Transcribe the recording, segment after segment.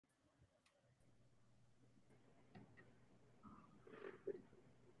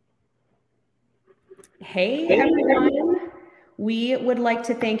Hey everyone. We would like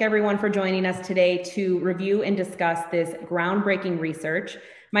to thank everyone for joining us today to review and discuss this groundbreaking research.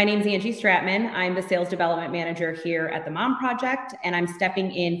 My name is Angie Stratman. I'm the Sales Development Manager here at the Mom Project, and I'm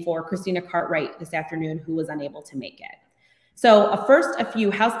stepping in for Christina Cartwright this afternoon, who was unable to make it. So first, a few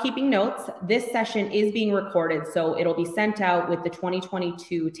housekeeping notes. This session is being recorded, so it'll be sent out with the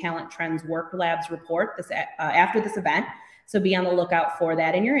 2022 Talent Trends WerkLabs report after this event. So be on the lookout for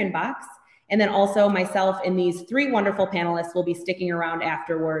that in your inbox. And then also myself and these three wonderful panelists will be sticking around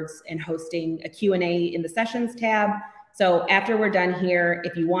afterwards and hosting a Q&A in the sessions tab. So after we're done here,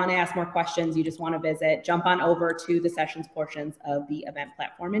 if you want to ask more questions, you just want to visit, jump on over to the sessions portions of the event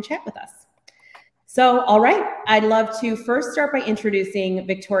platform and chat with us. So, all right, I'd love to first start by introducing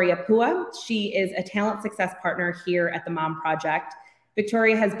Victoria Pua. She is a talent success partner here at the Mom Project.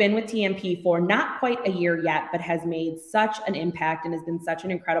 Victoria has been with TMP for not quite a year yet, but has made such an impact and has been such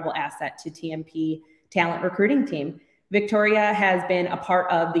an incredible asset to TMP talent recruiting team. Victoria has been a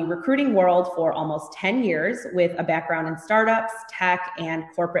part of the recruiting world for almost 10 years with a background in startups, tech, and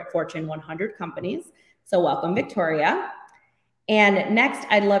corporate Fortune 100 companies. So welcome, Victoria. And next,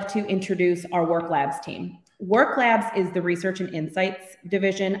 I'd love to introduce our WerkLabs team. WerkLabs is the research and insights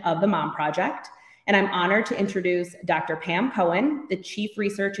division of the Mom Project. And I'm honored to introduce Dr. Pam Cohen, the Chief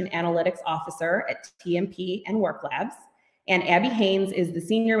Research and Analytics Officer at TMP and WerkLabs. And Abby Haynes is the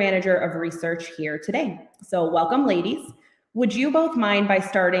Senior Manager of Research here today. So welcome, ladies. Would you both mind by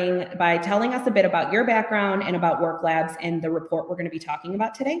starting by telling us a bit about your background and about WerkLabs and the report we're going to be talking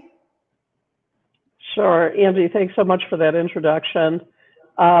about today? Sure, Angie, thanks so much for that introduction.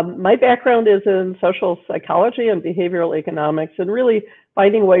 My background is in social psychology and behavioral economics, and really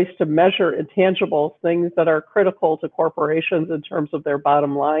finding ways to measure intangibles, things that are critical to corporations in terms of their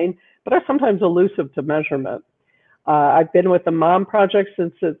bottom line, but are sometimes elusive to measurement. I've been with the Mom Project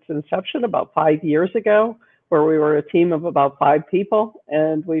since its inception about 5 years ago, where we were a team of about 5 people,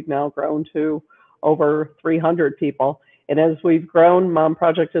 and we've now grown to over 300 people. And as we've grown, Mom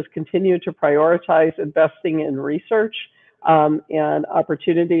Project has continued to prioritize investing in research and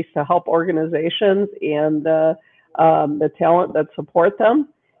opportunities to help organizations and the talent that support them.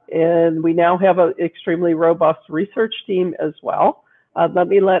 And we now have an extremely robust research team as well. Let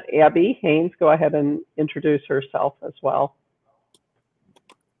me let Abby Haynes go ahead and introduce herself as well.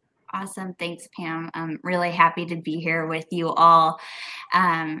 Awesome. Thanks, Pam. I'm really happy to be here with you all.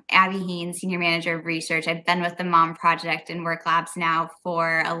 Abby Haynes, Senior Manager of Research. I've been with the Mom Project and WerkLabs now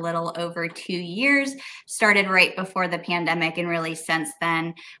for a little over 2 years. Started right before the pandemic, and really since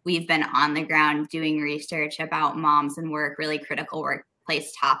then, we've been on the ground doing research about moms and work, really critical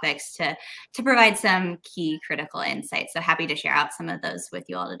workplace topics to provide some key critical insights. So happy to share out some of those with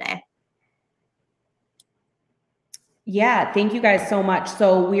you all today. Yeah, thank you guys so much.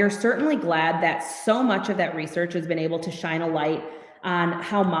 So we are certainly glad that so much of that research has been able to shine a light on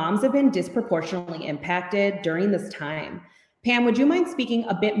how moms have been disproportionately impacted during this time. Pam, would you mind speaking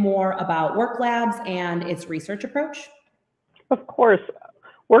a bit more about WerkLabs and its research approach? Of course.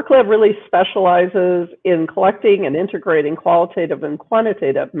 WerkLab really specializes in collecting and integrating qualitative and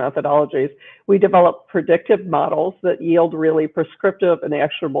quantitative methodologies. We develop predictive models that yield really prescriptive and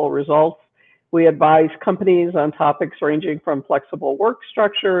actionable results. We advise companies on topics ranging from flexible work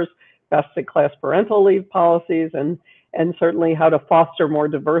structures, best-in-class parental leave policies, and certainly how to foster more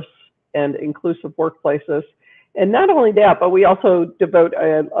diverse and inclusive workplaces. And not only that, but we also devote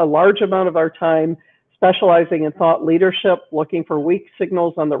a large amount of our time specializing in thought leadership, looking for weak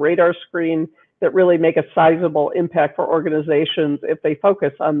signals on the radar screen that really make a sizable impact for organizations if they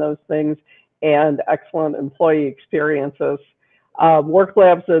focus on those things, and excellent employee experiences.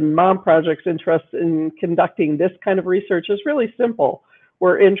 WerkLabs and Mom Project's interest in conducting this kind of research is really simple.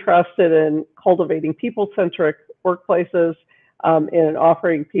 We're interested in cultivating people-centric workplaces and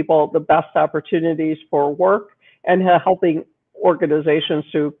offering people the best opportunities for work, and helping organizations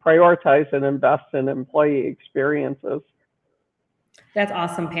to prioritize and invest in employee experiences. That's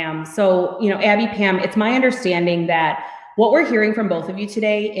awesome, Pam. So, Abby, Pam, it's my understanding that what we're hearing from both of you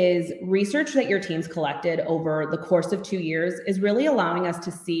today is research that your teams collected over the course of 2 years is really allowing us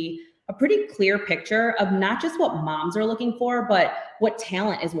to see a pretty clear picture of not just what moms are looking for, but what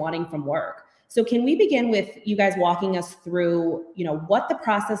talent is wanting from work. So can we begin with you guys walking us through, what the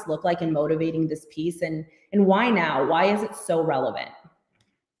process looked like in motivating this piece, and why now? Why is it so relevant?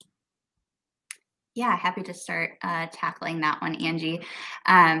 Yeah, happy to start tackling that one, Angie.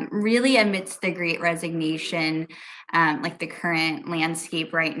 Really amidst the Great Resignation, like the current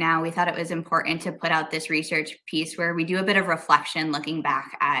landscape right now, we thought it was important to put out this research piece where we do a bit of reflection looking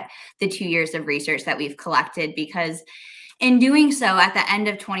back at the 2 years of research that we've collected, because In doing so, at the end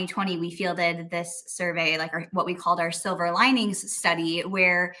of 2020, we fielded this survey, like what we called our silver linings study,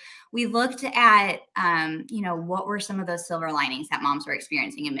 where we looked at, what were some of those silver linings that moms were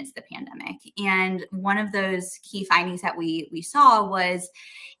experiencing amidst the pandemic. And one of those key findings that we saw was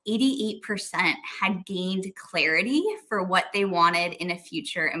 88% had gained clarity for what they wanted in a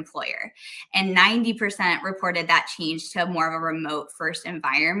future employer. And 90% reported that change to more of a remote first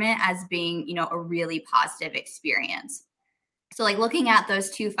environment as being, a really positive experience. So like looking at those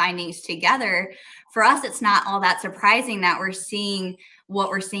two findings together, for us, it's not all that surprising that we're seeing what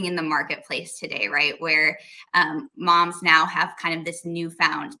we're seeing in the marketplace today, right? Where moms now have kind of this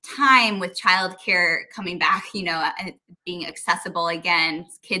newfound time with childcare coming back, being accessible again,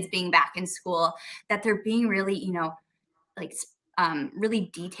 kids being back in school, that they're being really,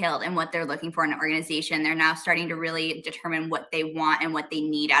 really detailed in what they're looking for in an organization. They're now starting to really determine what they want and what they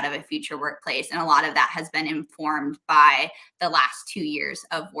need out of a future workplace. And a lot of that has been informed by the last 2 years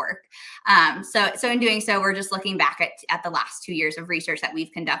of work. So in doing so, we're just looking back at the last 2 years of research that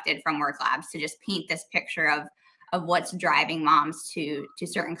we've conducted from WerkLabs to just paint this picture of what's driving moms to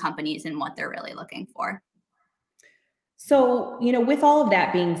certain companies and what they're really looking for. So, with all of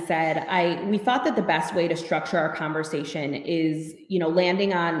that being said, we thought that the best way to structure our conversation is,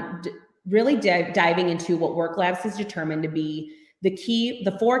 landing on really diving into what WerkLabs has determined to be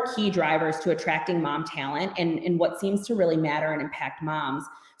the 4 key drivers to attracting mom talent and what seems to really matter and impact moms.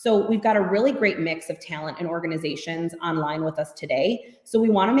 So we've got a really great mix of talent and organizations online with us today. So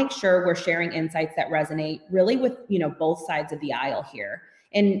we want to make sure we're sharing insights that resonate really with, both sides of the aisle here.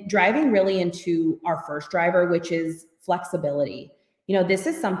 And driving really into our first driver, which is flexibility. This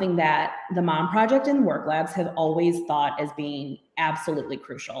is something that the Mom Project and WerkLabs have always thought as being absolutely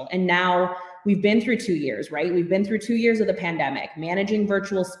crucial. And now we've been through 2 years, right? We've been through 2 years of the pandemic, managing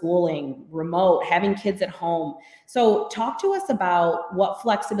virtual schooling, remote, having kids at home. So talk to us about what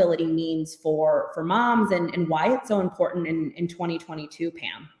flexibility means for moms and why it's so important in 2022,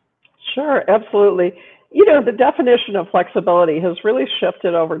 Pam. Sure, absolutely. The definition of flexibility has really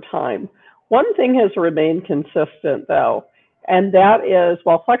shifted over time. One thing has remained consistent, though, and that is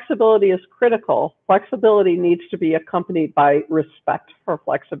while flexibility is critical, flexibility needs to be accompanied by respect for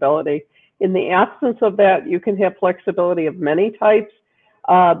flexibility. In the absence of that, you can have flexibility of many types,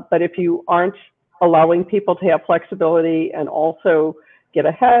 but if you aren't allowing people to have flexibility and also get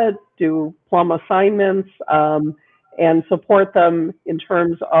ahead, do plum assignments, and support them in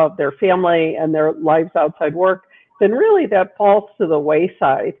terms of their family and their lives outside work, then really that falls to the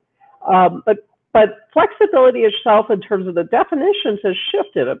wayside. But flexibility itself in terms of the definitions has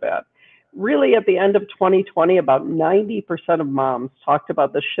shifted a bit. Really at the end of 2020, about 90% of moms talked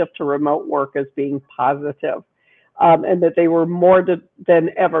about the shift to remote work as being positive, and that they were more than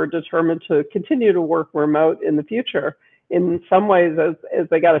ever determined to continue to work remote in the future. In some ways, as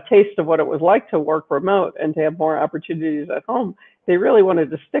they got a taste of what it was like to work remote and to have more opportunities at home, they really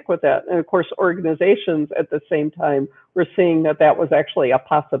wanted to stick with that. And of course, organizations at the same time were seeing that that was actually a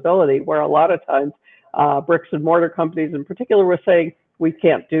possibility, where a lot of times bricks and mortar companies in particular were saying, we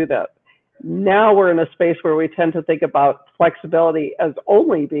can't do that. Now we're in a space where we tend to think about flexibility as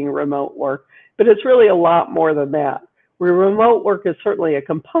only being remote work, but it's really a lot more than that. Where remote work is certainly a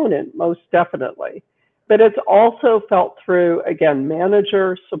component, most definitely. But it's also felt through, again,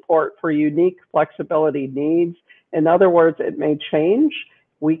 manager support for unique flexibility needs. In other words, it may change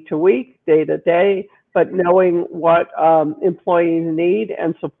week to week, day to day, but knowing what employees need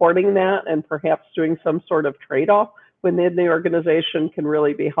and supporting that and perhaps doing some sort of trade-off within the organization can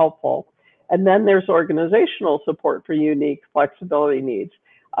really be helpful. And then there's organizational support for unique flexibility needs.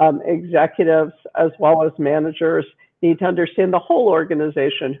 Executives as well as managers need to understand the whole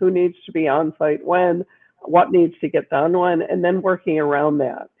organization, who needs to be on site when, what needs to get done when, and then working around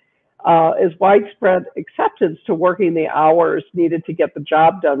that. As widespread acceptance to working the hours needed to get the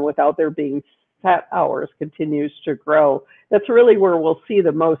job done without there being set hours continues to grow, that's really where we'll see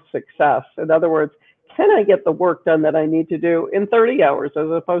the most success. In other words, can I get the work done that I need to do in 30 hours as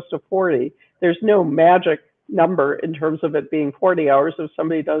opposed to 40? There's no magic number in terms of it being 40 hours. If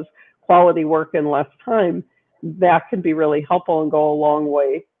somebody does quality work in less time, that can be really helpful and go a long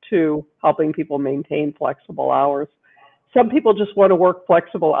way to helping people maintain flexible hours. Some people just want to work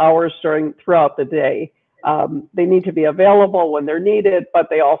flexible hours throughout the day. They need to be available when they're needed, but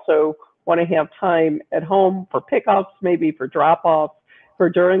they also want to have time at home for pickups, maybe for drop-offs, for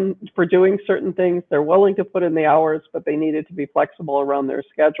doing certain things. They're willing to put in the hours, but they need it to be flexible around their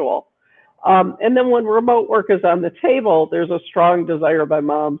schedule. And then when remote work is on the table, there's a strong desire by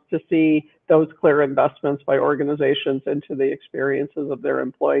moms to see those clear investments by organizations into the experiences of their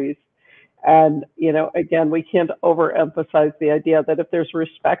employees. And, you know, again, we can't overemphasize the idea that if there's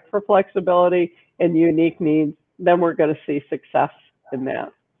respect for flexibility and unique needs, then we're going to see success in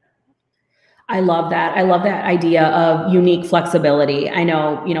that. I love that. I love that idea of unique flexibility. I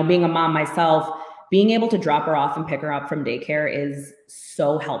know, you know, being a mom myself, being able to drop her off and pick her up from daycare is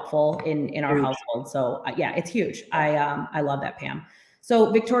so helpful in our household. So yeah, it's huge. I love that, Pam.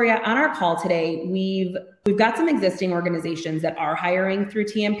 So Victoria, on our call today, we've got some existing organizations that are hiring through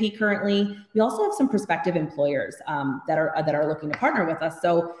TMP currently. We also have some prospective employers that are looking to partner with us.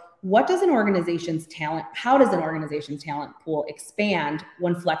 So how does an organization's talent pool expand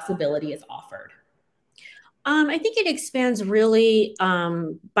when flexibility is offered? I think it expands really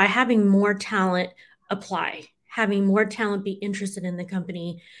by having more talent apply, having more talent be interested in the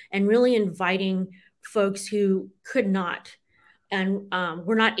company, and really inviting folks who could not and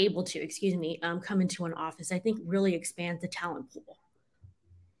were not able to, come into an office. I think really expands the talent pool.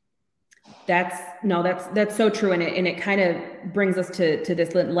 That's so true. And it kind of brings us to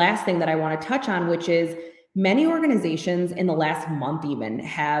this last thing that I want to touch on, which is many organizations in the last month even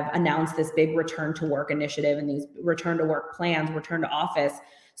have announced this big return to work initiative and these return to work plans, return to office.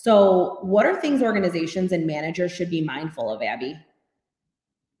 So what are things organizations and managers should be mindful of, Abby?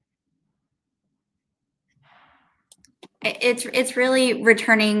 It's really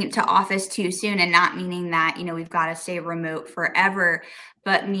returning to office too soon, and not meaning that, you know, we've got to stay remote forever,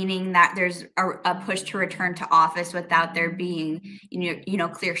 but meaning that there's a push to return to office without there being,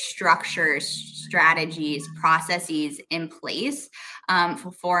 clear structures, strategies, processes in place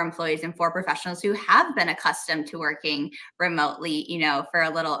for employees and for professionals who have been accustomed to working remotely, for a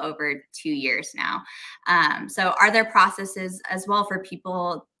little over 2 years now. So are there processes as well for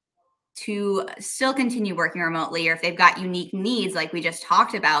people to still continue working remotely, or if they've got unique needs, like we just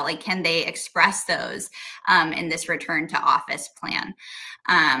talked about, like, can they express those in this return to office plan?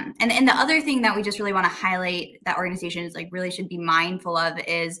 And the other thing that we just really want to highlight that organizations really should be mindful of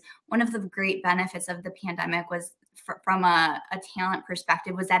is one of the great benefits of the pandemic was from a talent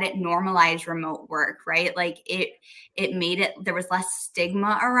perspective was that it normalized remote work, right? Like it made it, there was less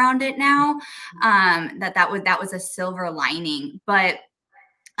stigma around it now. That was a silver lining, but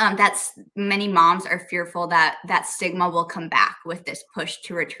that's many moms are fearful that that stigma will come back with this push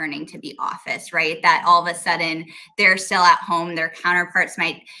to returning to the office, right? That all of a sudden they're still at home, their counterparts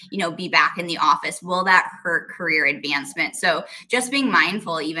might, be back in the office. Will that hurt career advancement? So just being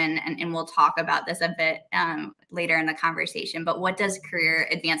mindful even, and we'll talk about this a bit later in the conversation, but what does career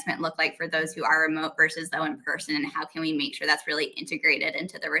advancement look like for those who are remote versus though in person? And how can we make sure that's really integrated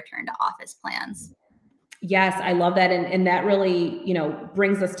into the return to office plans? Yes, I love that. And that really,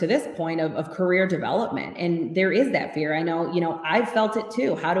 brings us to this point of career development. And there is that fear. I know, I've felt it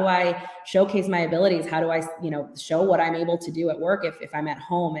too. How do I showcase my abilities? How do I, show what I'm able to do at work if I'm at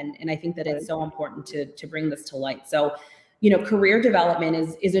home? And I think that it's so important to bring this to light. So, career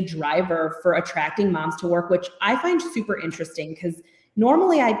development is a driver for attracting moms to work, which I find super interesting because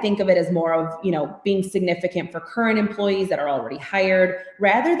normally I think of it as more of, being significant for current employees that are already hired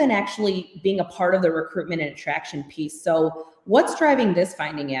rather than actually being a part of the recruitment and attraction piece. So what's driving this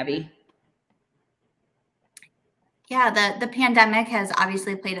finding, Abby? Yeah, the pandemic has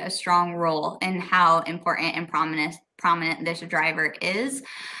obviously played a strong role in how important and prominent this driver is.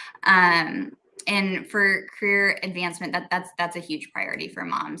 And for career advancement, that's a huge priority for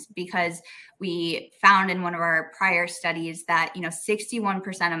moms, because we found in one of our prior studies that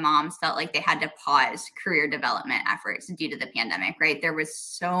 61% of moms felt like they had to pause career development efforts due to the pandemic. Right, there was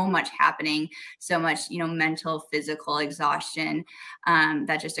so much happening, so much mental, physical exhaustion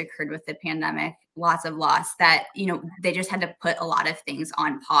that just occurred with the pandemic. Lots of loss that they just had to put a lot of things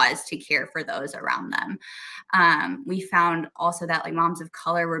on pause to care for those around them. We found also that moms of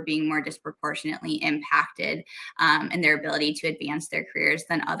color were being more disproportionately impacted in their ability to advance their careers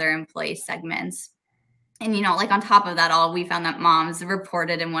than other employee segments. And, on top of that all, we found that moms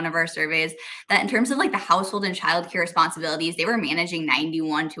reported in one of our surveys that in terms of the household and childcare responsibilities, they were managing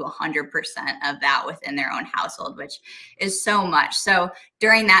 91 to 100% of that within their own household, which is so much. So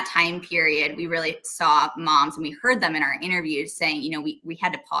during that time period, we really saw moms, and we heard them in our interviews saying, we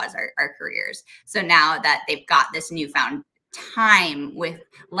had to pause our careers. So now that they've got this newfound time with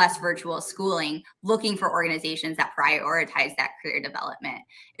less virtual schooling, looking for organizations that prioritize that career development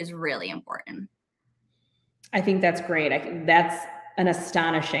is really important. I think that's great. That's an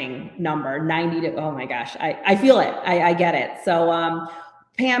astonishing number, 90 to, oh my gosh, I feel it. I get it. So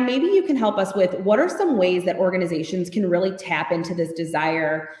Pam, maybe you can help us with what are some ways that organizations can really tap into this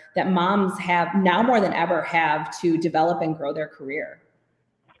desire that moms have now more than ever have to develop and grow their career?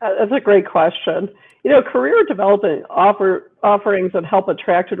 That's a great question. You know, career development offerings that help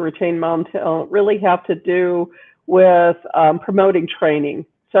attract and retain mom talent really have to do with promoting training.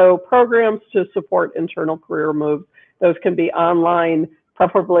 So programs to support internal career moves, those can be online,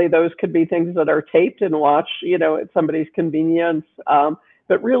 preferably those could be things that are taped and watched, you know, at somebody's convenience,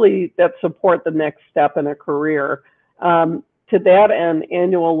 but really that support the next step in a career. To that end,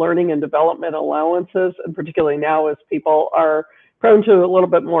 annual learning and development allowances, and particularly now as people are prone to a little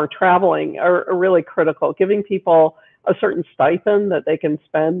bit more traveling, are really critical. Giving people a certain stipend that they can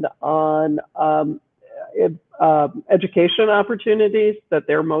spend on education opportunities that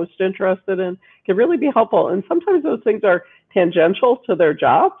they're most interested in can really be helpful. And sometimes those things are tangential to their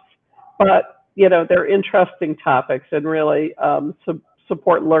jobs, but you know, they're interesting topics and really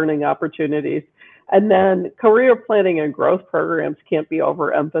support learning opportunities. And then career planning and growth programs can't be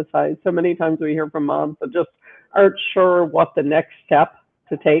overemphasized. So many times we hear from moms that just aren't sure what the next step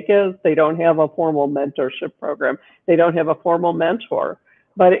to take is. They don't have a formal mentorship program. They don't have a formal mentor.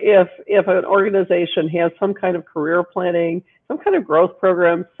 But if an organization has some kind of career planning, some kind of growth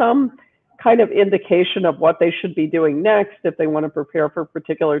program, some kind of indication of what they should be doing next if they want to prepare for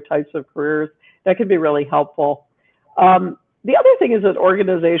particular types of careers, that can be really helpful. The other thing is that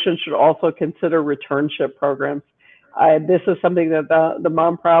organizations should also consider returnship programs. This is something that the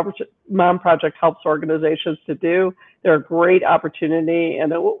Mom Project helps organizations to do. They're a great opportunity,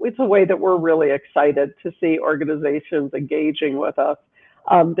 and it's a way that we're really excited to see organizations engaging with us.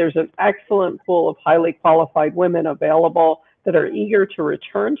 There's an excellent pool of highly qualified women available that are eager to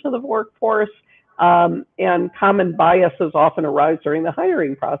return to the workforce, and common biases often arise during the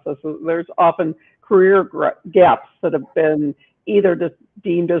hiring process. There's often career gaps that have been either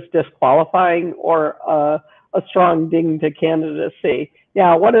deemed as disqualifying or a strong ding to candidacy.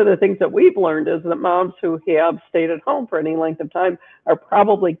 Now, one of the things that we've learned is that moms who have stayed at home for any length of time are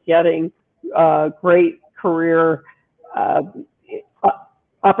probably getting great career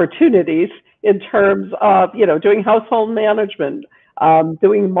opportunities in terms of, you know, doing household management,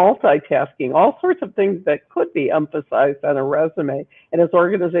 doing multitasking, all sorts of things that could be emphasized on a resume. And as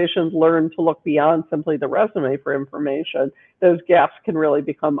organizations learn to look beyond simply the resume for information, those gaps can really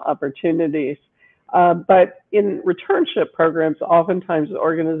become opportunities. But in returnship programs, oftentimes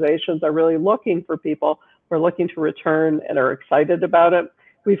organizations are really looking for people who are looking to return and are excited about it.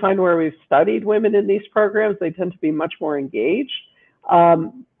 We find where we've studied women in these programs, they tend to be much more engaged.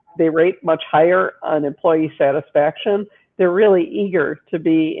 They rate much higher on employee satisfaction. They're really eager to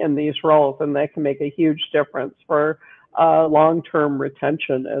be in these roles, and that can make a huge difference for long-term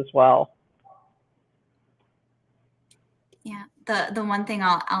retention as well. Yeah, the one thing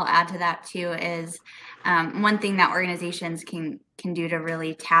I'll add to that too is one thing that organizations can do to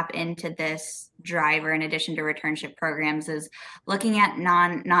really tap into this driver in addition to returnship programs is looking at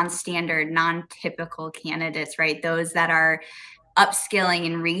non-standard, non-typical candidates, right? Those that are upskilling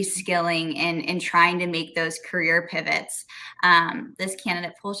and reskilling and trying to make those career pivots. This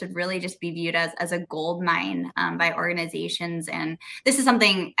candidate pool should really just be viewed as a gold mine by organizations. And this is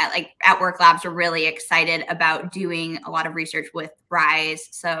something at WerkLabs, we're really excited about doing a lot of research with RISE.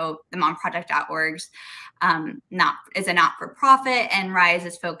 So the momproject.org's is a not-for-profit, and RISE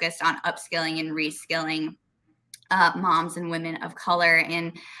is focused on upskilling and reskilling moms and women of color.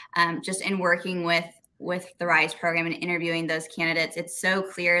 And just in working with the RISE program and interviewing those candidates, it's so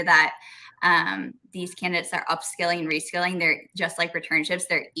clear that these candidates are upskilling and reskilling. They're just like returnships.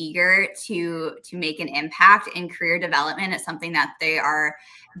 They're eager to make an impact in career development. It's something that they are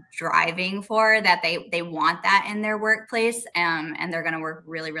driving for, that they want that in their workplace, and they're going to work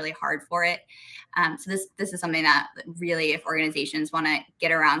really, really hard for it. So this is something that really, if organizations want to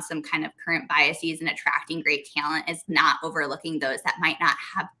get around some kind of current biases and attracting great talent, is not overlooking those that might not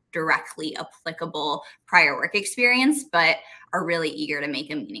have directly applicable prior work experience, but are really eager to make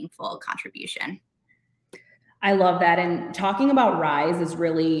a meaningful contribution. I love that. And talking about RISE is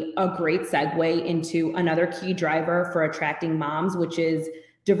really a great segue into another key driver for attracting moms, which is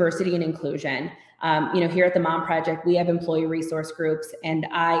diversity and inclusion. Here at the Mom Project, we have employee resource groups, and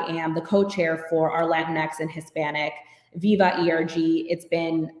I am the co-chair for our Latinx and Hispanic Viva ERG. It's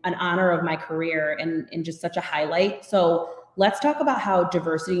been an honor of my career and just such a highlight. So let's talk about how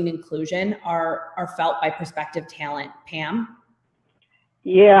diversity and inclusion are felt by prospective talent. Pam?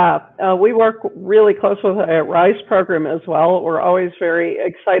 Yeah, we work really close with a RISE program as well. We're always very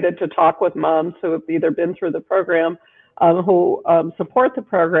excited to talk with moms who have either been through the program, who support the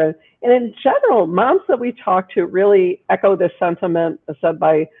program. And in general, moms that we talk to really echo this sentiment said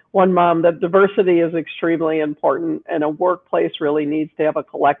by one mom, that diversity is extremely important, and a workplace really needs to have a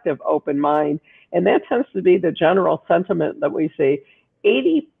collective open mind. And that tends to be the general sentiment that we see.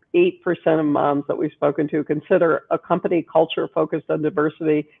 of moms that we've spoken to consider a company culture focused on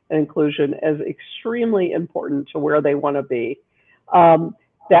diversity and inclusion as extremely important to where they want to be.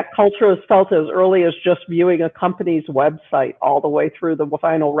 That culture is felt as early as just viewing a company's website all the way through the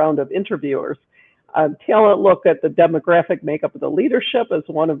final round of interviewers. Talent look at the demographic makeup of the leadership as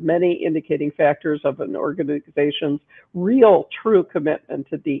one of many indicating factors of an organization's real, true commitment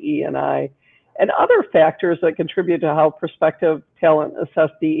to DE&I. And other factors that contribute to how prospective talent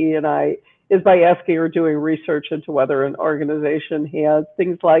assess DE&I is by asking or doing research into whether an organization has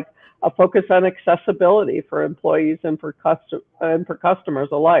things like a focus on accessibility for employees and for customers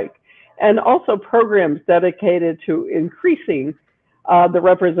alike, and also programs dedicated to increasing the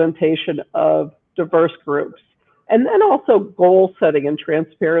representation of diverse groups, and then also goal setting and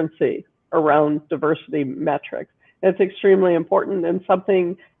transparency around diversity metrics. It's extremely important and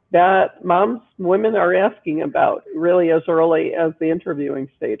something that women are asking about really as early as the interviewing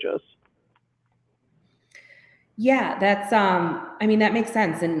stages. Yeah, that's, I mean, that makes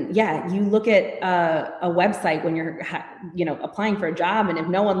sense. And yeah, you look at a website when you're, applying for a job, and if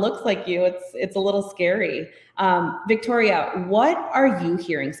no one looks like you, it's a little scary. Victoria, what are you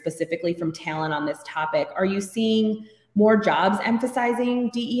hearing specifically from talent on this topic? Are you seeing more jobs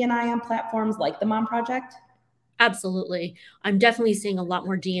emphasizing DE&I on platforms like the Mom Project? Absolutely. I'm definitely seeing a lot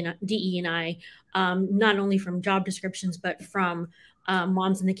more DE&I, not only from job descriptions, but from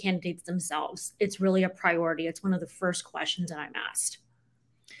moms and the candidates themselves. It's really a priority. It's one of the first questions that I'm asked.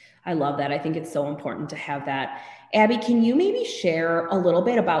 I love that. I think it's so important to have that. Abby, can you maybe share a little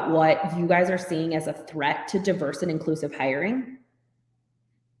bit about what you guys are seeing as a threat to diverse and inclusive hiring?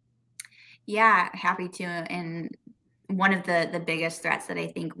 Yeah, happy to. And one of the biggest threats that I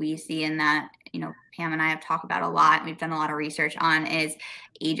think we see, in that, Pam and I have talked about a lot, we've done a lot of research on, is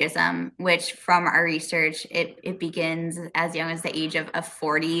ageism, which from our research, it begins as young as the age of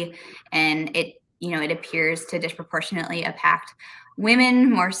 40. And it appears to disproportionately impact women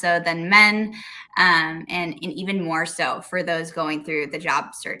more so than men, and even more so for those going through the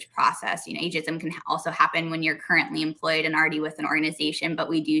job search process. Ageism can also happen when you're currently employed and already with an organization, but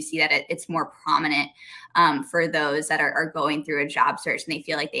we do see that it's more prominent for those that are going through a job search, and they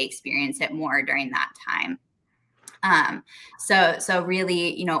feel like they experience it more during that time. So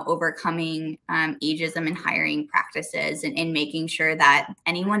really, overcoming ageism in hiring practices, and making sure that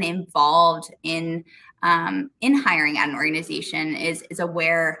anyone involved in hiring at an organization is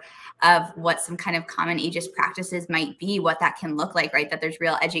aware of what some kind of common ageist practices might be, what that can look like, right? That there's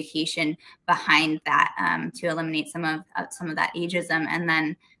real education behind that to eliminate some of that ageism. And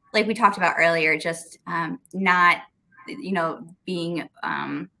then, like we talked about earlier, just not, being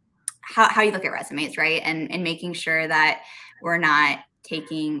how you look at resumes, right? And making sure that we're not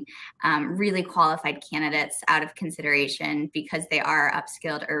taking really qualified candidates out of consideration because they are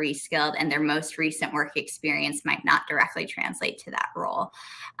upskilled or reskilled, and their most recent work experience might not directly translate to that role.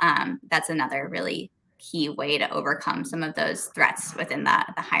 That's another really key way to overcome some of those threats within the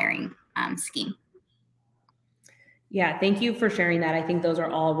hiring scheme. Yeah, thank you for sharing that. I think those are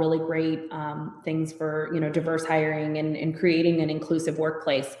all really great things for diverse hiring and creating an inclusive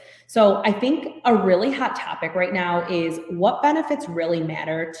workplace. So I think a really hot topic right now is what benefits really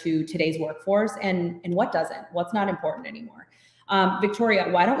matter to today's workforce and what doesn't, what's not important anymore. Victoria,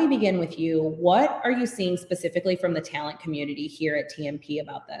 why don't we begin with you? What are you seeing specifically from the talent community here at TMP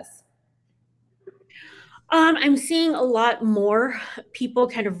about this? I'm seeing a lot more people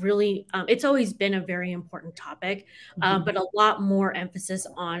kind of really, it's always been a very important topic, but a lot more emphasis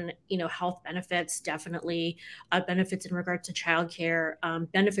on, health benefits, definitely benefits in regards to childcare,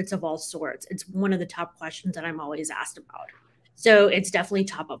 benefits of all sorts. It's one of the top questions that I'm always asked about. So it's definitely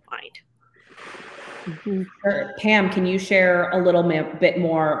top of mind. Sure. Pam, can you share a little bit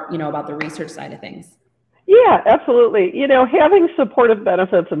more, about the research side of things? Yeah, absolutely. Having supportive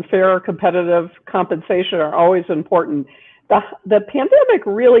benefits and fair competitive compensation are always important. The pandemic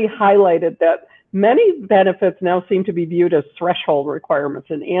really highlighted that many benefits now seem to be viewed as threshold requirements,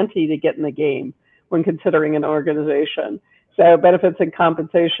 an ante to get in the game when considering an organization. So benefits and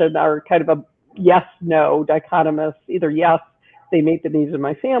compensation are kind of a yes-no dichotomous. Either yes, they meet the needs of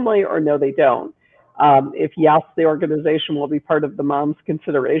my family, or no, they don't. If yes, the organization will be part of the mom's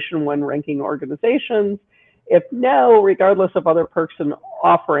consideration when ranking organizations. If no, regardless of other perks and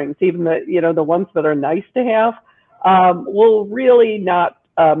offerings, even the ones that are nice to have, will really not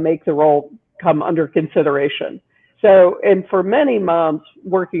make the role come under consideration. So, and for many moms,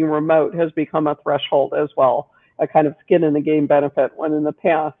 working remote has become a threshold as well, a kind of skin in the game benefit, when in the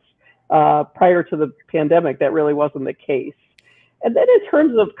past, prior to the pandemic, that really wasn't the case. And then in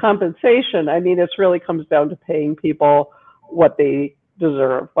terms of compensation, I mean, it really comes down to paying people what they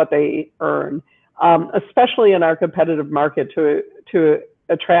deserve, what they earn, especially in our competitive market to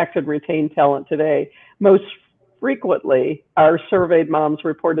attract and retain talent today. Most frequently, our surveyed moms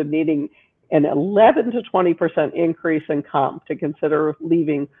reported needing an 11 to 20% increase in comp to consider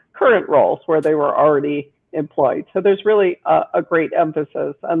leaving current roles where they were already employed. So there's really a great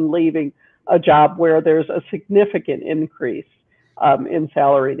emphasis on leaving a job where there's a significant increase in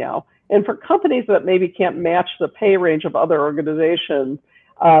salary now. And for companies that maybe can't match the pay range of other organizations,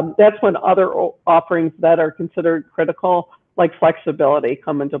 that's when other offerings that are considered critical, like flexibility,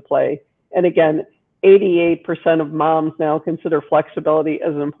 come into play. And again, 88% of moms now consider flexibility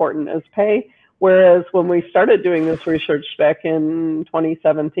as important as pay, whereas when we started doing this research back in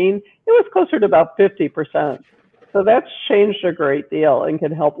 2017, it was closer to about 50%. So that's changed a great deal and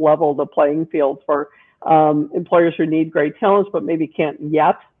can help level the playing field for employers who need great talents but maybe can't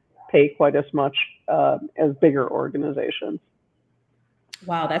yet pay quite as much as bigger organizations.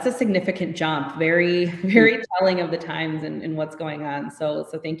 Wow, that's a significant jump. Very, very telling of the times and what's going on. So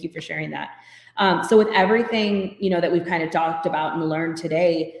thank you for sharing that. So with everything, that we've kind of talked about and learned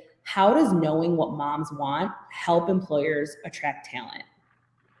today, how does knowing what moms want help employers attract talent?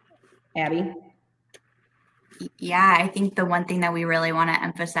 Abby? Yeah, I think the one thing that we really want to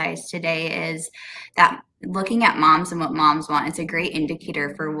emphasize today is that looking at moms and what moms want, it's a great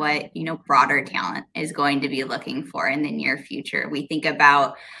indicator for what, broader talent is going to be looking for in the near future. We think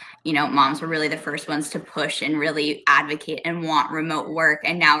about, moms were really the first ones to push and really advocate and want remote work.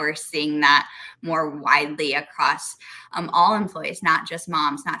 And now we're seeing that more widely across all employees, not just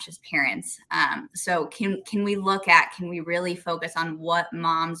moms, not just parents. So can we really focus on what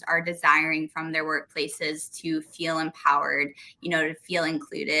moms are desiring from their workplaces to feel empowered, to feel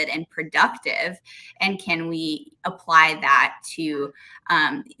included and productive? And can we apply that to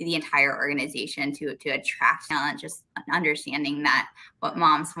the entire organization to attract talent? Just understanding that what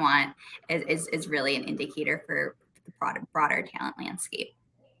moms want is really an indicator for the broader talent landscape.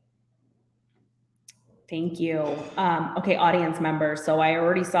 Thank you. Okay, audience members. So I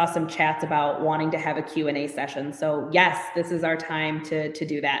already saw some chats about wanting to have a Q&A session. So yes, this is our time to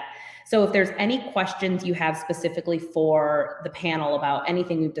do that. So if there's any questions you have specifically for the panel about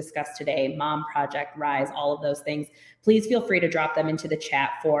anything we've discussed today, Mom Project, Rise, all of those things, please feel free to drop them into the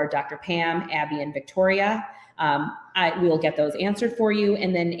chat for Dr. Pam, Abby, and Victoria. We will get those answered for you.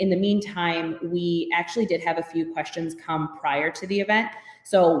 And then in the meantime, we actually did have a few questions come prior to the event.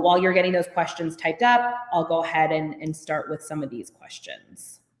 So while you're getting those questions typed up, I'll go ahead and start with some of these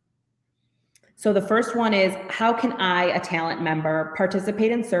questions. So the first one is, how can I, a talent member,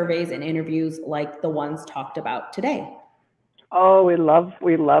 participate in surveys and interviews like the ones talked about today? Oh, we love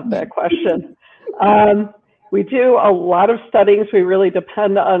that question. We do a lot of studies. We really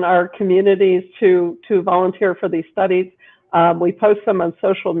depend on our communities to volunteer for these studies. We post them on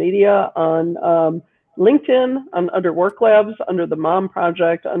social media, on LinkedIn, under WerkLabs, under the Mom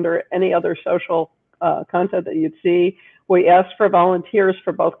Project, under any other social content that you'd see. We ask for volunteers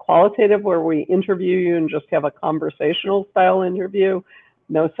for both qualitative, where we interview you and just have a conversational style interview,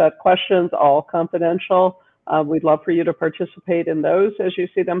 no set questions, all confidential. We'd love for you to participate in those as you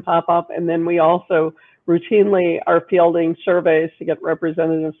see them pop up. And then we also routinely are fielding surveys to get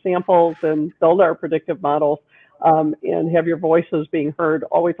representative samples and build our predictive models and have your voices being heard.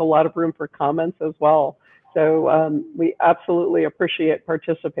 Always a lot of room for comments as well. So we absolutely appreciate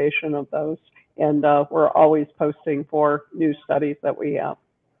participation of those. And we're always posting for new studies that we have.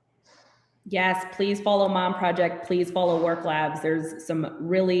 Yes, please follow Mom Project. Please follow WerkLabs. There's some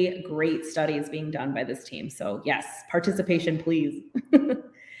really great studies being done by this team. So yes, participation, please.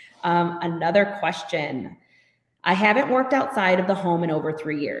 Another question. I haven't worked outside of the home in over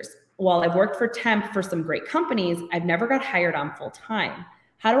 3 years. While I've worked for temp for some great companies, I've never got hired on full time.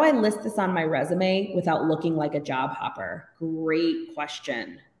 How do I list this on my resume without looking like a job hopper? Great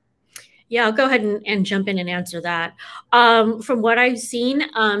question. Yeah, I'll go ahead and jump in and answer that. From what I've seen,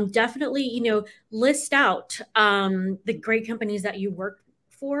 definitely, list out the great companies that you work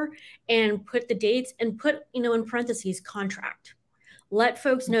for and put the dates and put, in parentheses, contract. Let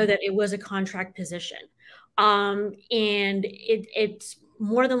folks know that it was a contract position. And it's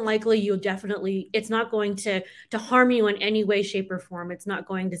more than likely it's not going to harm you in any way, shape, or form. It's not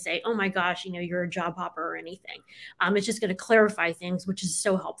going to say, oh my gosh, you're a job hopper or anything. It's just going to clarify things, which is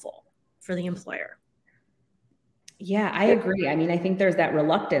so helpful for the employer. Yeah, I agree. I mean, I think there's that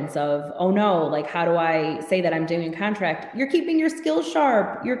reluctance of, oh no, like, how do I say that I'm doing a contract? You're keeping your skills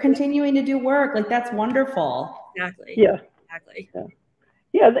sharp. You're continuing to do work. Like, that's wonderful. Exactly. Yeah. Exactly.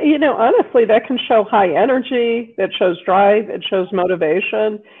 Yeah, honestly, that can show high energy, that shows drive, it shows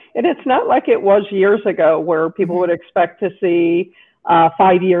motivation. And it's not like it was years ago where people would expect to see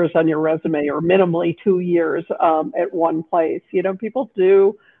 5 years on your resume or minimally 2 years at one place. You know, people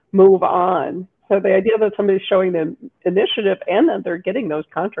do move on. So the idea that somebody's showing them initiative and that they're getting those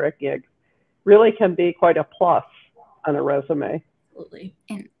contract gigs really can be quite a plus on a resume. Absolutely.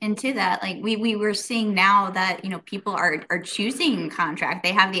 And to that, like we were seeing now that, you know, people are choosing contract.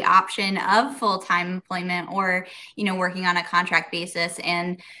 They have the option of full-time employment or, you know, working on a contract basis,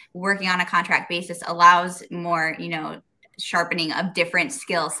 and working on a contract basis allows more, you know, sharpening of different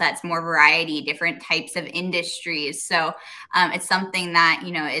skill sets, more variety, different types of industries. So it's something that,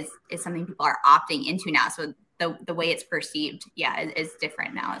 you know, is something people are opting into now. So the way it's perceived, yeah, is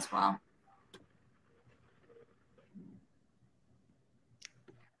different now as well.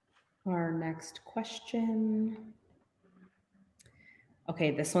 Our next question.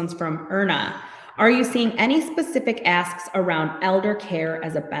 Okay, this one's from Erna. Are you seeing any specific asks around elder care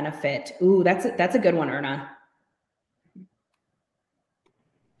as a benefit? Ooh, that's a good one, Erna.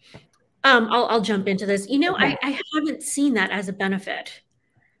 I'll jump into this. You know, Okay. I haven't seen that as a benefit.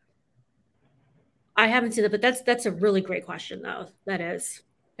 I haven't seen that, but that's a really great question, though. That is,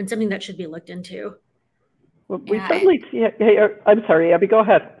 and something that should be looked into. Well, we certainly, I'm sorry, Abby, go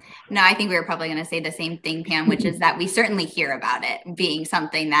ahead. No, I think we were probably going to say the same thing, Pam, which is that we certainly hear about it being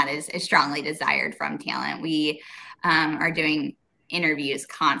something that is strongly desired from talent. We are doing interviews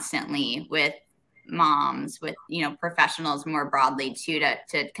constantly with moms, with, you know, professionals more broadly too,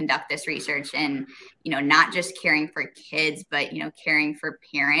 to conduct this research, and, you know, not just caring for kids, but, you know, caring for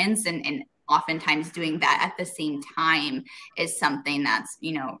parents, and oftentimes doing that at the same time is something that's,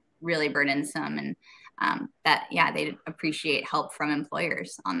 you know, really burdensome, and that, yeah, they appreciate help from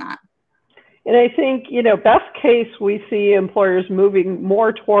employers on that. And I think, you know, best case, we see employers moving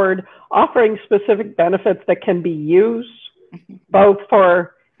more toward offering specific benefits that can be used both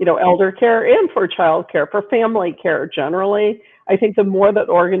for, you know, elder care and for child care, for family care generally. I think the more that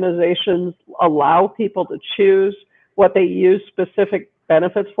organizations allow people to choose what they use specific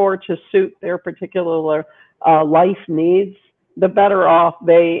benefits for to suit their particular life needs, the better off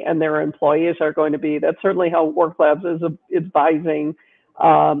they and their employees are going to be. That's certainly how WerkLabs is advising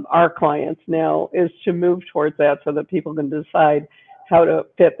our clients now, is to move towards that so that people can decide how to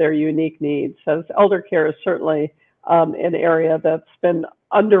fit their unique needs. As elder care is certainly an area that's been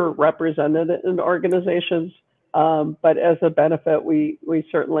underrepresented in organizations, but as a benefit, we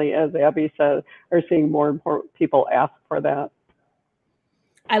certainly, as Abby said, are seeing more and more people ask for that.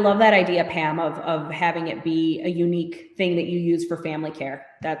 I love that idea, Pam, of having it be a unique thing that you use for family care.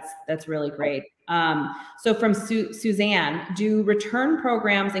 That's really great. So from Suzanne, do return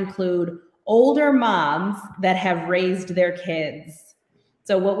programs include older moms that have raised their kids?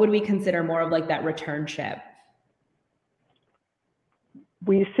 So what would we consider more of like that returnship?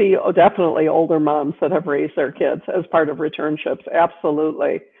 We see definitely older moms that have raised their kids as part of returnships.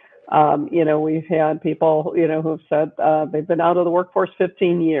 Absolutely. You know, we've had people, you know, who've said they've been out of the workforce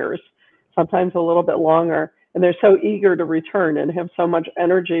 15 years, sometimes a little bit longer, and they're so eager to return and have so much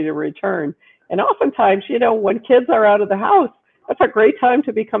energy to return. And oftentimes, you know, when kids are out of the house, that's a great time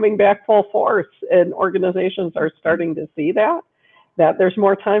to be coming back full force. And organizations are starting to see that there's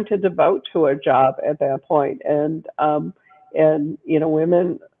more time to devote to a job at that point. And you know,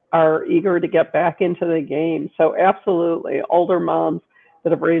 women are eager to get back into the game. So absolutely, older moms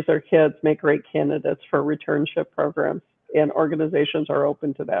that have raised their kids make great candidates for returnship programs, and organizations are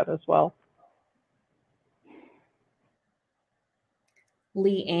open to that as well.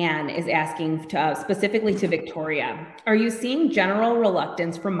 Leanne is asking specifically to Victoria, are you seeing general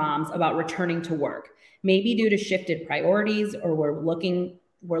reluctance from moms about returning to work? Maybe due to shifted priorities, or we're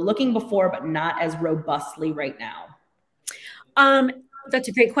looking before, but not as robustly right now? That's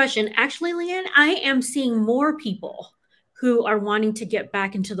a great question. Actually, Leanne, I am seeing more people who are wanting to get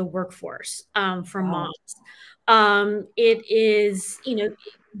back into the workforce from moms. It is, you know,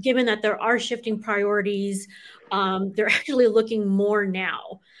 given that there are shifting priorities, they're actually looking more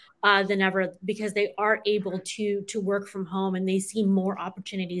now than ever, because they are able to work from home, and they see more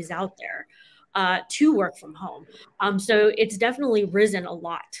opportunities out there to work from home. So it's definitely risen a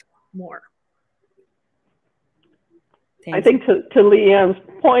lot more. I think to Leanne's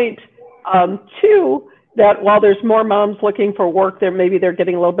point, too, that while there's more moms looking for work, maybe they're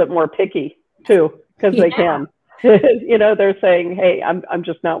getting a little bit more picky too, because they can. You know, they're saying, hey, I'm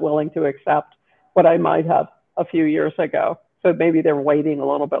just not willing to accept what I might have a few years ago. So maybe they're waiting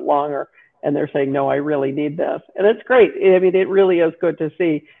a little bit longer, and they're saying, no, I really need this. And it's great. I mean, it really is good to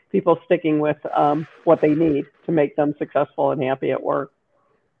see people sticking with what they need to make them successful and happy at work.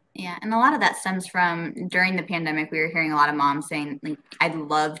 Yeah, and a lot of that stems from during the pandemic, we were hearing a lot of moms saying, like, I'd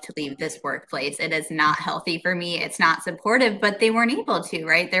love to leave this workplace. It is not healthy for me. It's not supportive, but they weren't able to,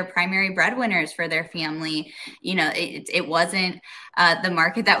 right? They're primary breadwinners for their family. You know, it wasn't the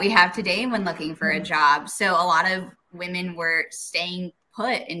market that we have today when looking for a job. So a lot of women were staying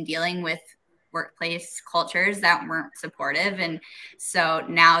put and dealing with workplace cultures that weren't supportive, and so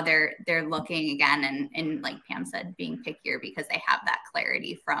now they're looking again and like Pam said, being pickier because they have that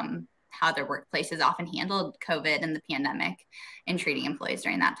clarity from how their workplaces often handled COVID and the pandemic and treating employees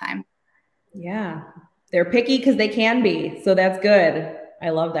during that time. Yeah, they're picky because they can be, so that's good.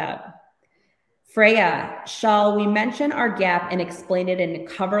 I love that. Freya, shall we mention our gap and explain it in a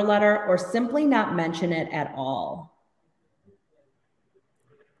cover letter, or simply not mention it at all?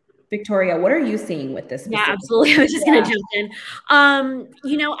 Victoria, what are you seeing with this? Yeah, absolutely. I was just going to jump in.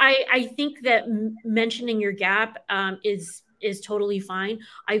 You know, I think that mentioning your gap is totally fine.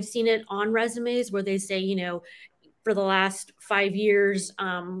 I've seen it on resumes where they say, you know, for the last 5 years,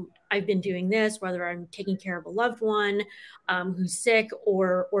 I've been doing this, whether I'm taking care of a loved one who's sick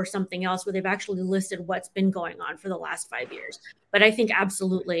or something else, where they've actually listed what's been going on for the last 5 years. But I think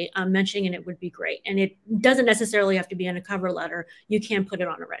absolutely mentioning it would be great. And it doesn't necessarily have to be in a cover letter. You can put it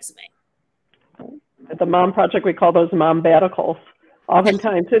on a resume. At the Mom Project, we call those mom-baticles.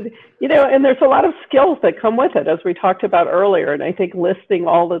 Oftentimes, you know, and there's a lot of skills that come with it, as we talked about earlier. And I think listing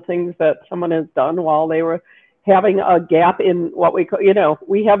all the things that someone has done while they were having a gap in what we call, you know,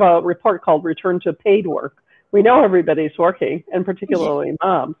 we have a report called Return to Paid Work. We know everybody's working, and particularly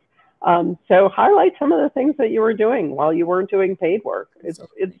moms. So highlight some of the things that you were doing while you weren't doing paid work. It's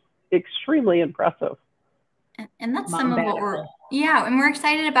extremely impressive. And that's some of what and we're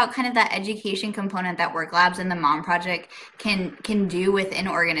excited about kind of that education component that WerkLabs and the Mom Project can do within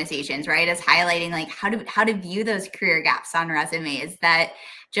organizations, right? As highlighting like how to view those career gaps on resumes, that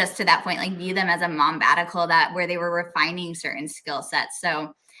just to that point, like view them as a mom-batical, that where they were refining certain skill sets.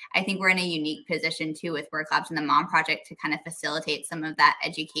 So I think we're in a unique position too with WerkLabs and the Mom Project to kind of facilitate some of that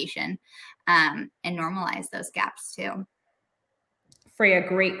education and normalize those gaps too. Freya,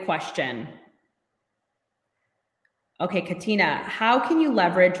 great question. Okay, Katina, how can you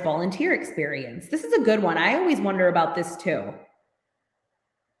leverage volunteer experience? This is a good one. I always wonder about this too.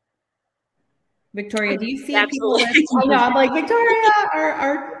 Victoria, do you see people? I know, I'm like, Victoria,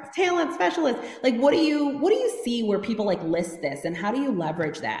 our talent specialist. Like, what do you see where people like list this, and how do you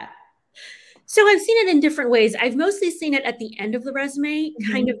leverage that? So I've seen it in different ways. I've mostly seen it at the end of the resume,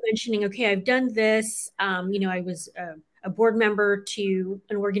 kind of mentioning, okay, I've done this. You know, I was a board member to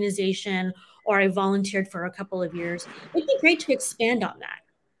an organization, or I volunteered for a couple of years. It'd be great to expand on that,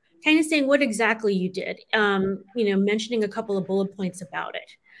 kind of saying what exactly you did, you know, mentioning a couple of bullet points about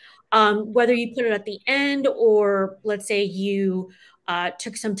it. Whether you put it at the end, or let's say you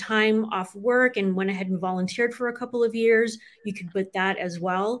took some time off work and went ahead and volunteered for a couple of years, you could put that as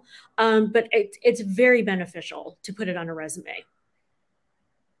well. But it's very beneficial to put it on a resume.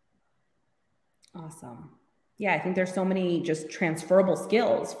 Awesome. Yeah, I think there's so many just transferable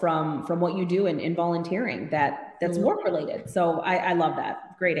skills from what you do in volunteering that's work related. So I love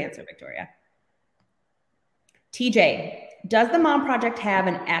that. Great answer, Victoria. TJ, does the Mom Project have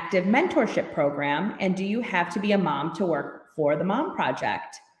an active mentorship program? And do you have to be a mom to work for the Mom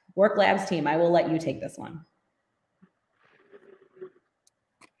Project? WerkLabs team, I will let you take this one.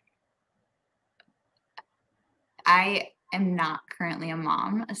 I am not currently a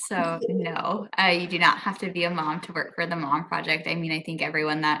mom, so no, you do not have to be a mom to work for the Mom Project. I mean, I think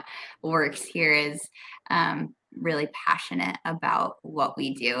everyone that works here is really passionate about what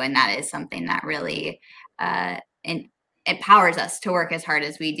we do, and that is something that really empowers us to work as hard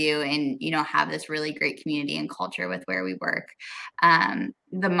as we do, and you know, have this really great community and culture with where we work.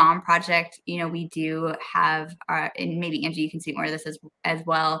 The Mom Project, you know, we do have and maybe Angie, you can see more of this as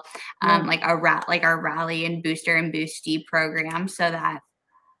well, like our rally and booster and boosty program, so that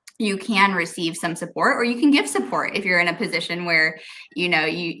you can receive some support, or you can give support if you're in a position where, you know,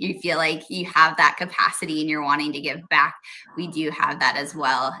 you feel like you have that capacity and you're wanting to give back. We do have that as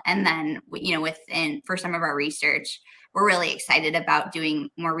well. And then, you know, for some of our research, we're really excited about doing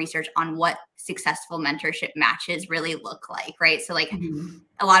more research on what successful mentorship matches really look like, right? So like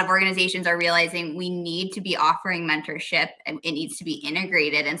a lot of organizations are realizing we need to be offering mentorship, and it needs to be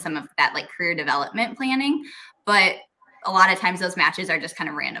integrated in some of that like career development planning. But a lot of times those matches are just kind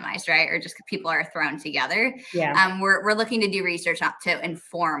of randomized, right? Or just people are thrown together. Yeah. We're looking to do research to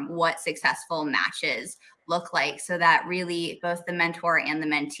inform what successful matches look like, so that really both the mentor and the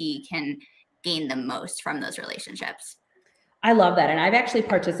mentee can gain the most from those relationships. I love that. And I've actually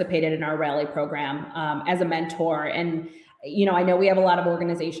participated in our rally program as a mentor. And I know we have a lot of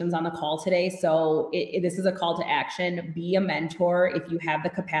organizations on the call today, so this is a call to action. Be a mentor if you have the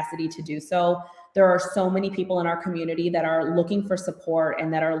capacity to do so. There are so many people in our community that are looking for support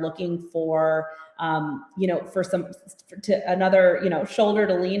and that are looking for, another shoulder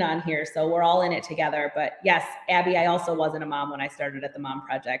to lean on here. So we're all in it together. But yes, Abby, I also wasn't a mom when I started at the Mom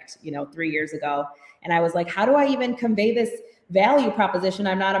Project, 3 years ago. And I was like, how do I even convey this value proposition?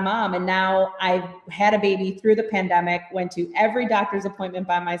 I'm not a mom. And now I've had a baby through the pandemic, went to every doctor's appointment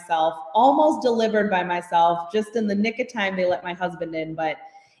by myself, almost delivered by myself, just in the nick of time they let my husband in, but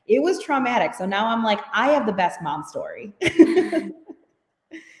it was traumatic. So now I'm like, I have the best mom story.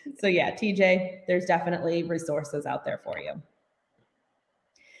 So yeah, TJ, there's definitely resources out there for you.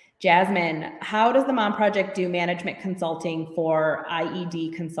 Jasmine, how does the Mom Project do management consulting for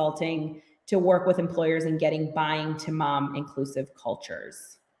IED consulting to work with employers in getting buying to mom inclusive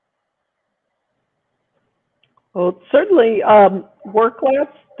cultures? Well, certainly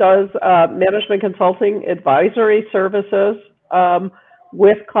WerkLabs does management consulting advisory services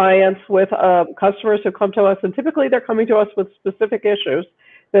with clients, with customers who come to us, and typically they're coming to us with specific issues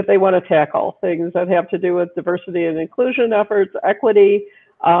that they want to tackle, things that have to do with diversity and inclusion efforts, equity,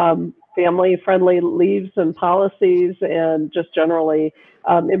 family-friendly leaves and policies, and just generally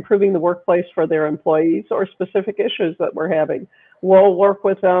improving the workplace for their employees or specific issues that we're having. We'll work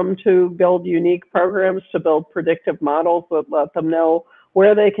with them to build unique programs, to build predictive models that let them know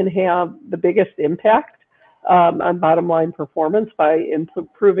where they can have the biggest impact on bottom line performance by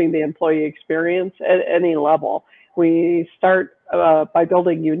improving the employee experience at any level. We start by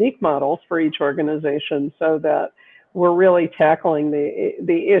building unique models for each organization so that we're really tackling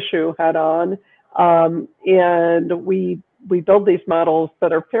the issue head on. And we build these models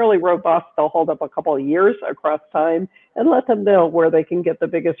that are fairly robust. They'll hold up a couple of years across time and let them know where they can get the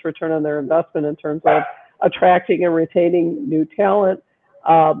biggest return on their investment in terms of attracting and retaining new talent,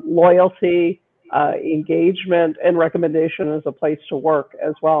 loyalty, engagement, and recommendation as a place to work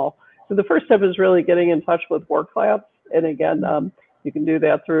as well. So the first step is really getting in touch with WerkLabs. And again, you can do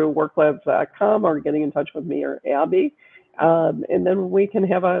that through WerkLabs.com or getting in touch with me or Abby. And then we can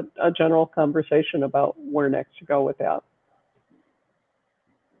have a general conversation about where next to go with that.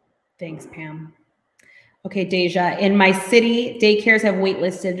 Thanks, Pam. Okay, Deja, in my city, daycares have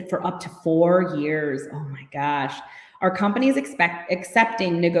waitlisted for up to 4 years. Oh my gosh. Are companies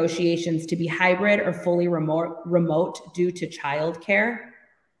accepting negotiations to be hybrid or fully remote due to childcare?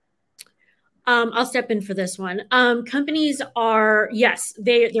 I'll step in for this one. Companies are, yes,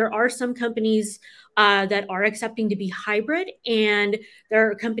 there are some companies that are accepting to be hybrid, and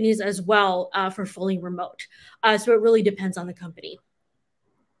there are companies as well for fully remote. So it really depends on the company.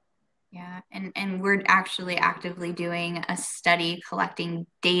 Yeah, and we're actually actively doing a study collecting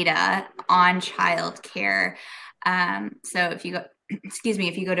data on childcare. So if you go,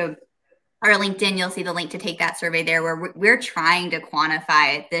 if you go to our LinkedIn, you'll see the link to take that survey there, where we're trying to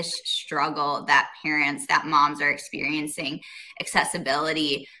quantify this struggle that parents, that moms are experiencing,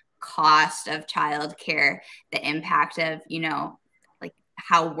 accessibility, cost of childcare, the impact of, like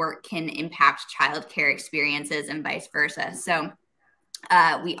how work can impact childcare experiences and vice versa. So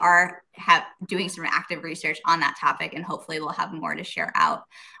we are doing some active research on that topic, and hopefully we'll have more to share out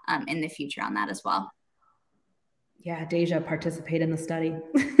in the future on that as well. Yeah, Deja, participate in the study.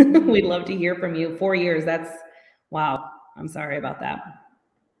 We'd love to hear from you. 4 years, that's, wow. I'm sorry about that.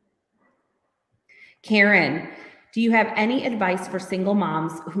 Karen, do you have any advice for single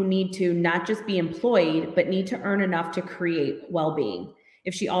moms who need to not just be employed, but need to earn enough to create well-being?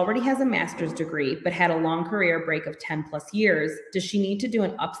 If she already has a master's degree, but had a long career break of 10 plus years, does she need to do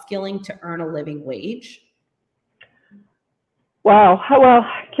an upskilling to earn a living wage? Wow. Well,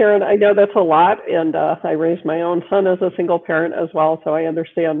 Karen, I know that's a lot, and I raised my own son as a single parent as well, so I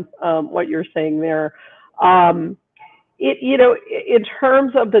understand what you're saying there. In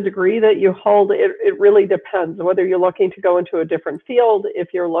terms of the degree that you hold, it really depends whether you're looking to go into a different field. If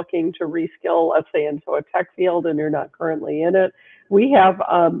you're looking to reskill, let's say, into a tech field and you're not currently in it, we have,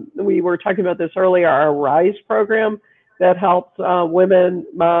 we were talking about this earlier, our RISE program that helps women,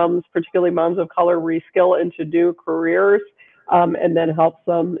 moms, particularly moms of color, reskill into new careers. And then helps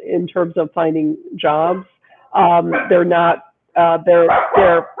them in terms of finding jobs. They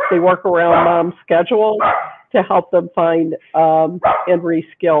work around mom's schedule to help them find and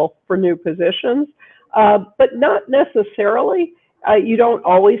reskill for new positions, but not necessarily. You don't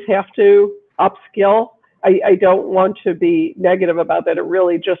always have to upskill. I don't want to be negative about that. It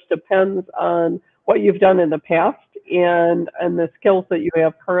really just depends on what you've done in the past and the skills that you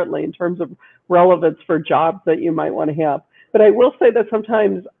have currently in terms of relevance for jobs that you might want to have. But I will say that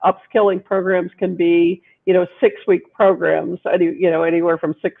sometimes upskilling programs can be, 6-week programs, anywhere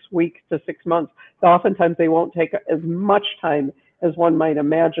from 6 weeks to 6 months. So oftentimes they won't take as much time as one might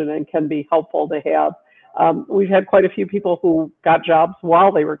imagine and can be helpful to have. We've had quite a few people who got jobs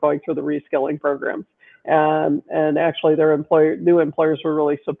while they were going through the reskilling programs. And actually their new employers were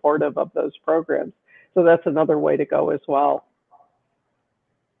really supportive of those programs. So that's another way to go as well.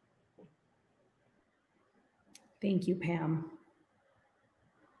 Thank you, Pam.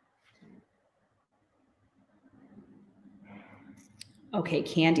 Okay,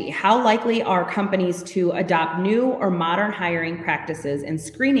 Candy, how likely are companies to adopt new or modern hiring practices and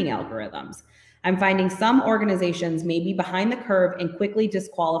screening algorithms? I'm finding some organizations may be behind the curve and quickly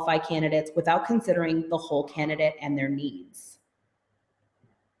disqualify candidates without considering the whole candidate and their needs.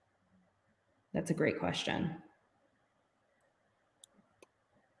 That's a great question.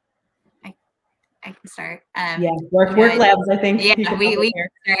 I can start. Yeah, WerkLabs, I think. Yeah, we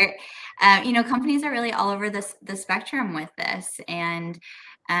start. Companies are really all over the spectrum with this, and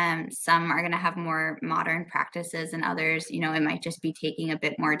some are going to have more modern practices, and others, it might just be taking a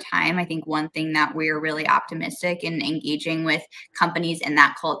bit more time. I think one thing that we're really optimistic in engaging with companies in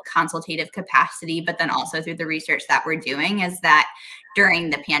that consultative capacity, but then also through the research that we're doing, is that during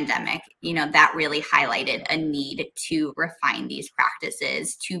the pandemic, that really highlighted a need to refine these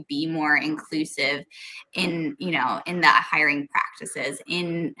practices, to be more inclusive in the hiring practices,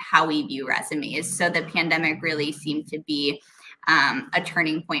 in how we view resumes. So the pandemic really seemed to be a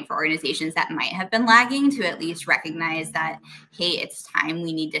turning point for organizations that might have been lagging, to at least recognize that, hey, it's time,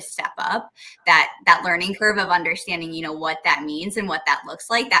 we need to step up. That learning curve of understanding, what that means and what that looks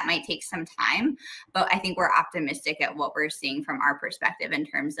like, that might take some time. But I think we're optimistic at what we're seeing from our perspective in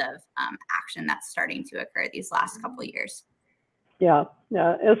terms of action that's starting to occur these last couple of years. Yeah.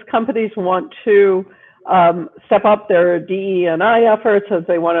 As companies want to step up their DE&I efforts, as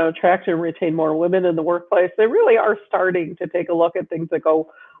they want to attract and retain more women in the workplace, they really are starting to take a look at things that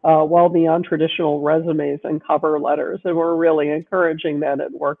go well beyond traditional resumes and cover letters. And we're really encouraging that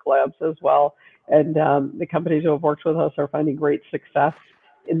at WerkLabs as well. And the companies who have worked with us are finding great success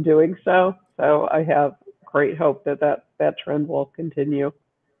in doing so. So I have great hope that trend will continue.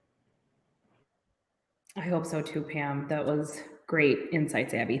 I hope so too, Pam. That was great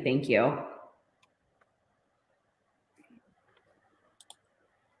insights, Abby. Thank you.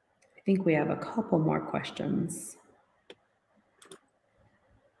 I think we have a couple more questions.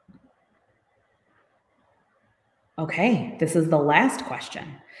 Okay, this is the last question.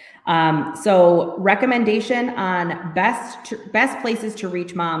 So recommendation on best places to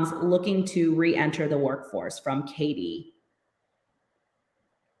reach moms looking to re-enter the workforce from Katie.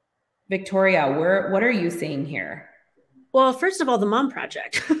 Victoria, what are you seeing here? Well, first of all, the Mom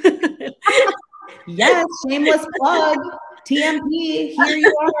Project. Yes, shameless plug. TMP, here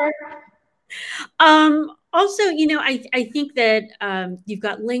you are. Also, I think that you've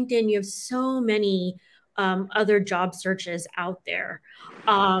got LinkedIn, you have so many other job searches out there.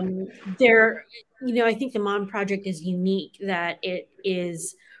 I think the Mom Project is unique, that it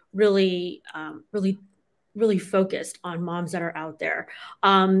is really focused on moms that are out there.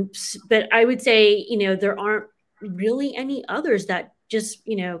 But I would say, there aren't really any others that just,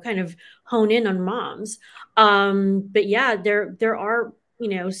 kind of hone in on moms. But yeah, there are,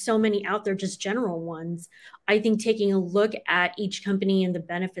 so many out there, just general ones. I think taking a look at each company and the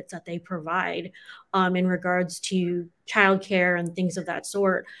benefits that they provide in regards to childcare and things of that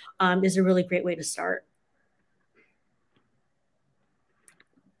sort is a really great way to start.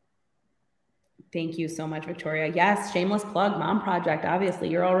 Thank you so much, Victoria. Yes, shameless plug, Mom Project. Obviously,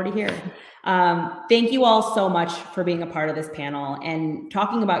 you're already here. Thank you all so much for being a part of this panel and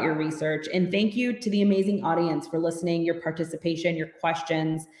talking about your research. And thank you to the amazing audience for listening, your participation, your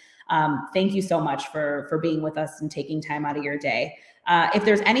questions. Thank you so much for being with us and taking time out of your day. If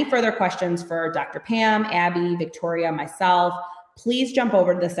there's any further questions for Dr. Pam, Abby, Victoria, myself, please jump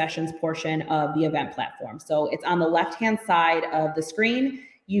over to the sessions portion of the event platform. So it's on the left-hand side of the screen.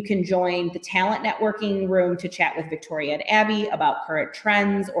 You can join the talent networking room to chat with Victoria and Abby about current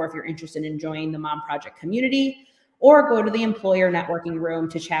trends, or if you're interested in joining the Mom Project community, or go to the employer networking room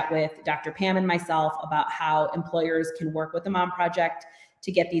to chat with Dr. Pam and myself about how employers can work with the Mom Project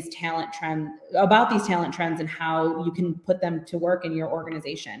to get these talent trends, and how you can put them to work in your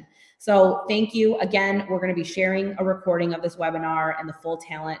organization. So thank you again. We're going to be sharing a recording of this webinar and the full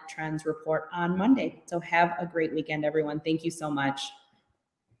talent trends report on Monday. So have a great weekend, everyone. Thank you so much.